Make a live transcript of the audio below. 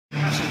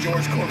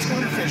George Corpse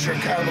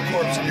Wonderfisher, Carnival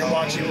Corpse, and you're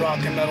watching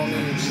Rock and Metal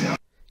News.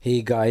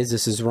 Hey guys,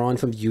 this is Ron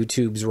from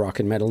YouTube's Rock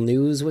and Metal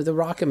News with a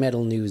Rock and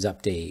Metal News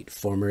update.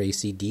 Former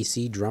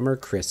AC/DC drummer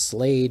Chris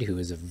Slade, who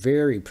is a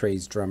very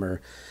praised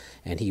drummer,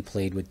 and he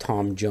played with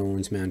Tom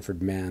Jones,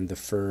 MANFRED MANN, The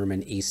Firm,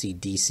 and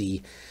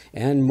AC/DC,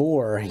 and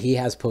more. He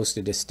has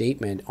posted a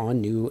statement on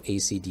new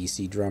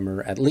AC/DC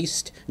drummer, at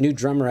least new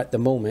drummer at the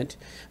moment,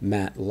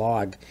 Matt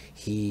Laug.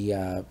 He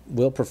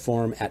will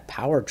perform at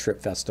Power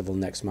Trip Festival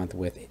next month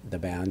with the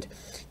band.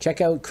 Check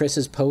out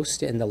Chris's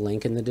post and the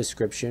link in the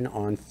description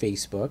on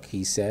Facebook.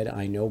 He said,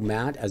 "I know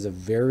Matt as a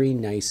very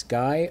nice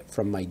guy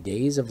from my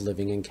days of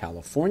living in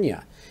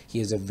California. He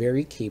is a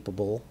very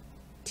capable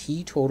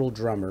teetotal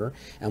drummer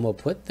and will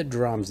put the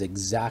drums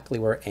exactly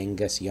where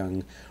Angus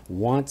Young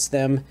wants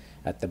them,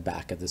 at the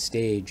back of the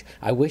stage.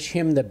 I wish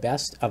him the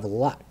best of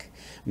luck."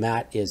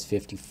 Matt is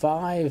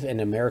 55,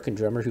 an American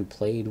drummer who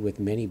played with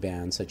many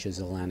bands such as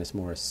Alanis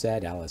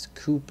Morissette, Alice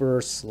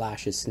Cooper,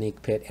 Slash's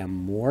SNAKEPIT, and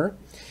more.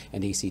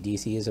 And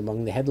AC/DC is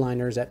among the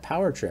headliners at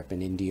Power Trip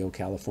in Indio,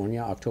 California,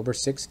 October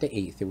 6th to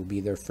 8th. It will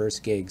be their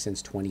first gig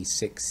since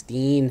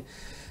 2016.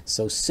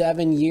 So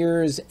 7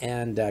 years,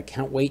 and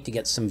can't wait to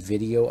get some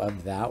video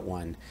of that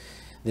one.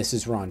 This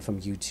is Ron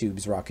from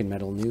YouTube's Rock and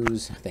Metal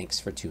News. Thanks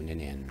for tuning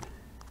in.